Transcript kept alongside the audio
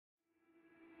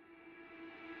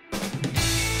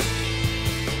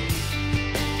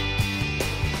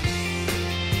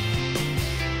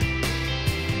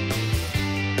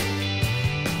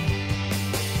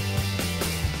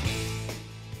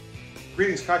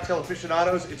Greetings, cocktail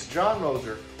aficionados. It's John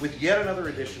Moser with yet another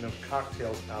edition of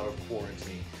Cocktails Out of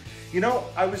Quarantine. You know,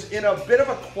 I was in a bit of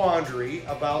a quandary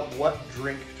about what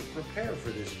drink to prepare for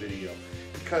this video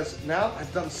because now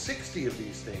I've done 60 of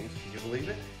these things. Can you believe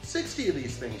it? 60 of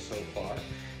these things so far,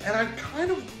 and I've kind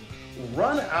of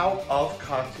run out of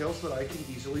cocktails that I can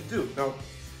easily do. Now,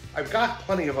 I've got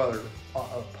plenty of other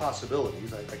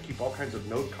possibilities. I keep all kinds of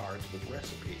note cards with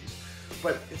recipes.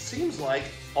 But it seems like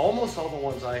almost all the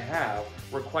ones I have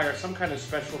require some kind of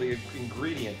specialty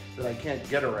ingredient that I can't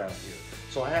get around here.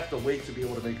 So I have to wait to be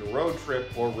able to make a road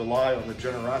trip or rely on the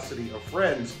generosity of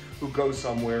friends who go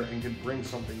somewhere and can bring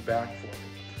something back for me.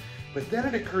 But then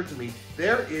it occurred to me,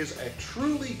 there is a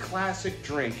truly classic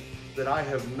drink that I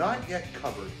have not yet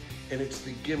covered, and it's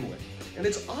the Gimlet. And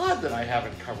it's odd that I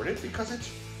haven't covered it because it's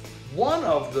one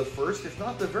of the first, if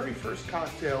not the very first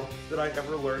cocktail that I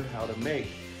ever learned how to make.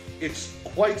 It's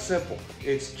quite simple.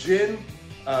 It's gin,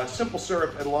 simple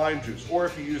syrup, and lime juice. Or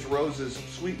if you use Rose's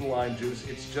sweetened lime juice,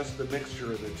 it's just the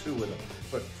mixture of the two of them.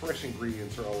 But fresh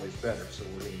ingredients are always better, so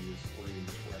we're going to use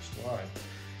fresh lime.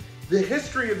 The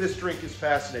history of this drink is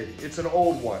fascinating. It's an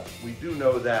old one. We do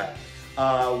know that.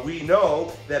 We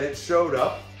know that it showed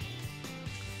up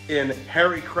in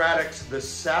Harry Craddock's The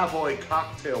Savoy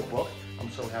Cocktail Book. I'm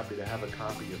so happy to have a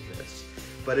copy of this.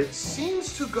 But it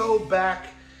seems to go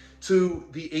back to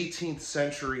the 18th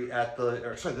century the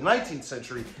 19th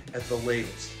century at the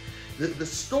latest. The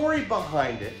story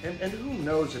behind it, and who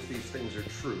knows if these things are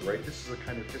true, right? This is a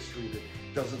kind of history that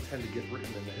doesn't tend to get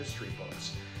written in the history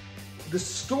books. The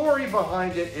story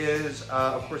behind it is,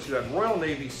 of course, you had Royal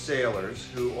Navy sailors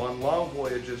who on long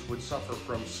voyages would suffer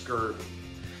from scurvy.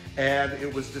 And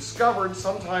it was discovered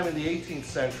sometime in the 18th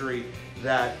century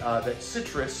that, that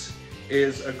citrus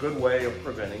is a good way of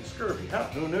preventing scurvy. Huh,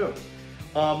 who knew?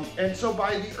 And so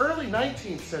by the early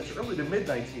 19th century, early to mid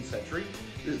 19th century,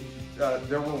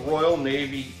 there were Royal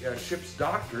Navy ship's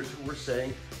doctors who were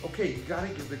saying, okay, you gotta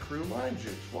give the crew lime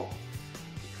juice. Well,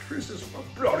 the crew says, well,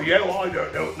 bloody hell, I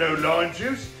don't know lime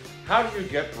juice. How do you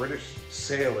get British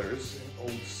sailors and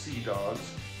old sea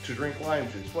dogs to drink lime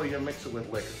juice? Well, you mix it with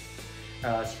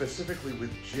liquor, specifically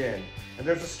with gin. And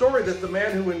there's a story that the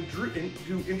man who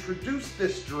introduced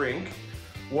this drink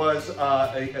was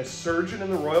a surgeon in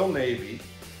the Royal Navy,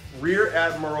 Rear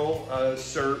Admiral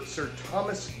Sir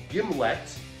Thomas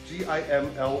Gimlette,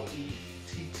 G-I-M-L-E-T-T-E,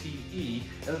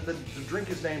 and the drink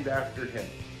is named after him.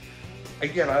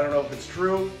 Again, I don't know if it's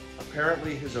true.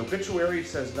 Apparently his obituary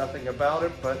says nothing about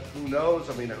it, but who knows?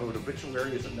 I mean, an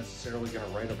obituary isn't necessarily going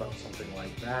to write about something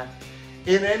like that.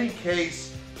 In any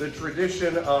case, the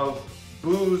tradition of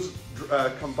booze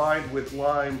combined with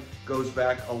lime goes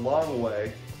back a long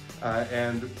way.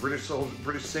 And British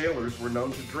sailors were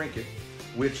known to drink it,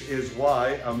 which is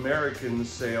why American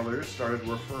sailors started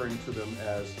referring to them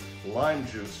as lime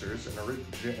juicers,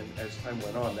 and as time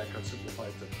went on, that got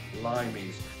simplified to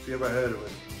limeys. So you ever heard of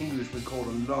an Englishman called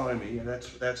a limey, and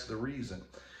that's the reason.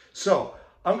 So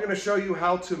I'm going to show you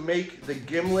how to make the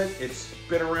Gimlet. It's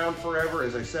been around forever.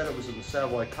 As I said, it was in the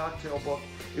Savoy Cocktail Book.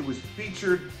 It was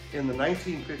featured in the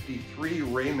 1953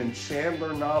 Raymond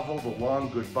Chandler novel, The Long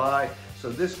Goodbye. So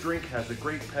this drink has a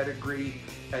great pedigree,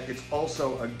 and it's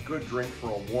also a good drink for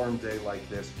a warm day like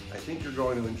this. I think you're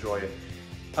going to enjoy it.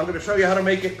 I'm going to show you how to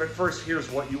make it, but first,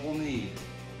 here's what you will need.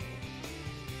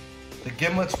 The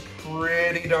Gimlet's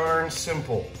pretty darn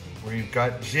simple. Where you've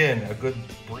got gin, a good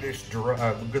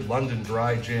good London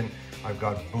dry gin. I've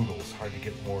got Boodles, hard to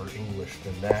get more English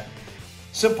than that.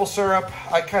 Simple syrup,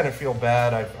 I kind of feel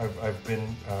bad. I've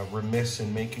been remiss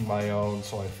in making my own,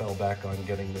 so I fell back on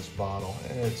getting this bottle.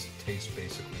 And it tastes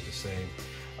basically the same,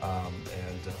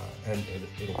 and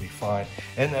it'll be fine.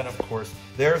 And then, of course,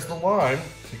 there's the lime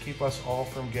to keep us all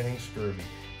from getting scurvy.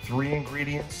 3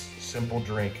 ingredients, simple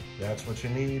drink. That's what you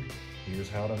need. Here's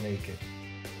how to make it.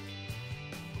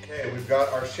 Okay, we've got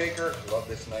our shaker. I love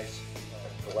this nice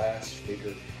glass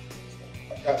shaker.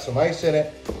 I've got some ice in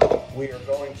it. We are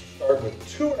going to start with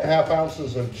 2.5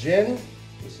 ounces of gin.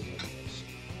 This is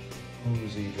a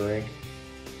boozy drink.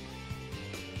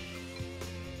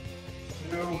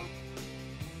 2.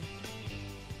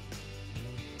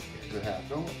 Here's a half.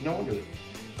 No wonder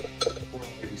we're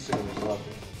maybe sitting in love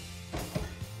with.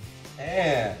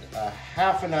 And a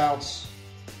 1/2 ounce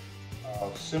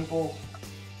of simple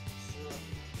syrup.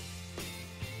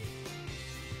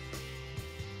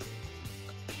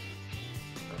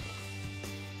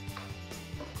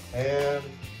 And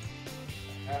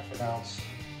 1/2 ounce of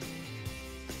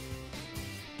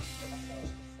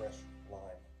fresh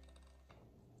lime.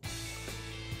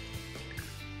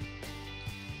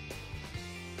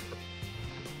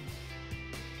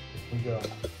 Here we go.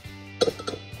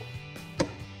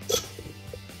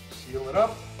 seal it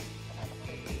up.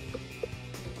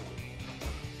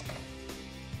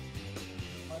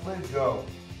 My lid go.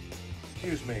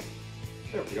 Excuse me.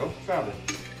 There we go, found it.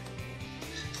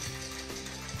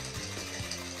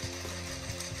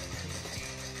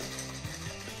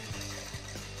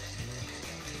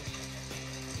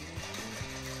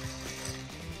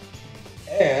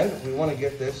 And we want to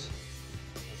get this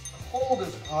as cold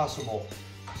as possible.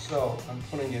 So I'm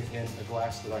putting it in a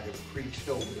glass that I have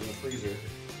pre-chilled in the freezer.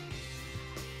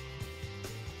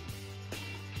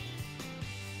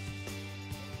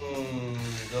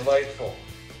 Delightful.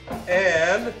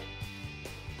 And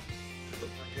for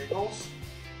giggles,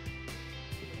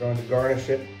 we're going to garnish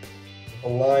it with a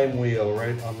lime wheel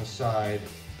right on the side.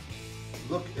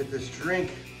 Look at this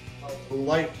drink, how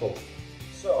delightful.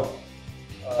 So,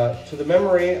 to the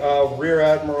memory of Rear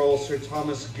Admiral Sir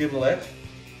Thomas Gimlette,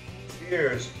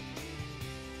 cheers.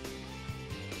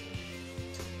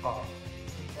 Oh,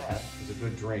 that is a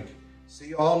good drink. See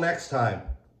you all next time.